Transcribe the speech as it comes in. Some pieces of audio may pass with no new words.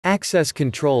Access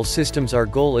control systems. Our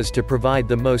goal is to provide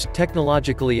the most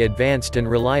technologically advanced and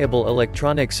reliable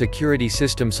electronic security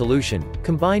system solution,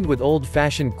 combined with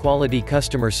old-fashioned quality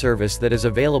customer service that is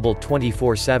available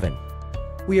 24/7.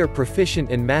 We are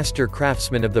proficient and master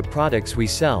craftsmen of the products we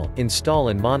sell, install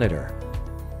and monitor.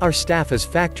 Our staff is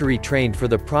factory trained for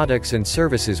the products and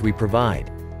services we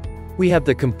provide. We have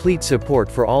the complete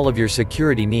support for all of your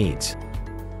security needs.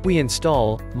 We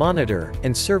install, monitor,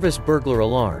 and service burglar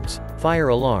alarms, fire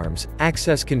alarms,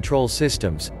 access control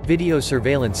systems, video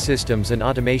surveillance systems and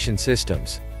automation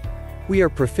systems. We are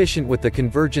proficient with the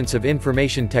convergence of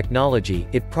information technology,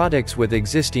 products with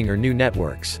existing or new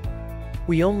networks.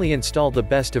 We only install the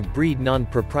best-of-breed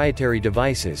non-proprietary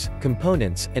devices,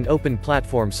 components, and open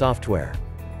platform software.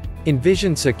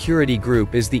 Invision Security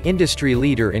Group is the industry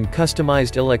leader in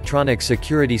customized electronic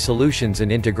security solutions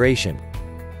and integration.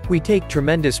 We take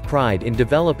tremendous pride in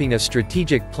developing a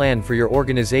strategic plan for your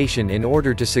organization in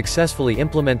order to successfully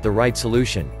implement the right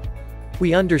solution.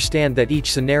 We understand that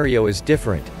each scenario is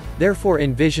different, therefore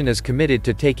Invision is committed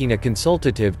to taking a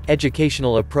consultative,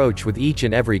 educational approach with each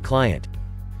and every client.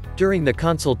 During the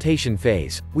consultation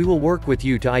phase, we will work with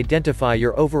you to identify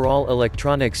your overall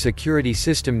electronic security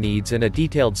system needs and a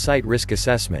detailed site risk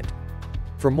assessment.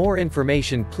 For more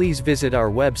information, please visit our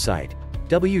website,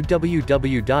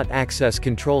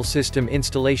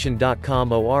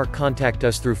 www.accesscontrolsysteminstallation.com, or contact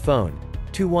us through phone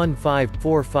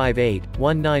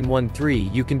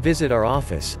 215-458-1913. You can visit our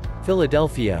office,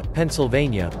 Philadelphia,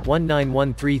 Pennsylvania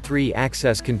 19133.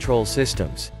 Access Control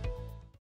Systems.